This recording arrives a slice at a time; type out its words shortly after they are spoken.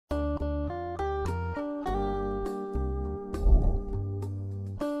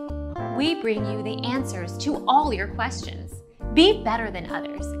we bring you the answers to all your questions. Be better than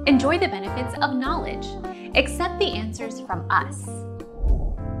others. Enjoy the benefits of knowledge. Accept the answers from us.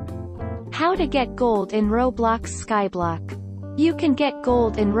 How to get gold in Roblox Skyblock. You can get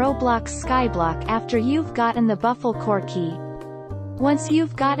gold in Roblox Skyblock after you've gotten the Buffle Core key. Once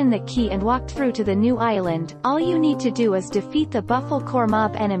you've gotten the key and walked through to the new island, all you need to do is defeat the Buffle Core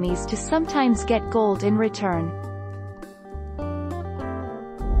mob enemies to sometimes get gold in return.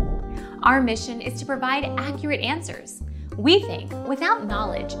 Our mission is to provide accurate answers. We think without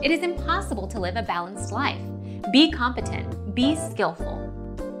knowledge, it is impossible to live a balanced life. Be competent, be skillful.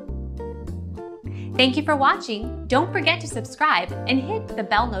 Thank you for watching. Don't forget to subscribe and hit the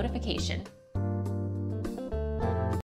bell notification.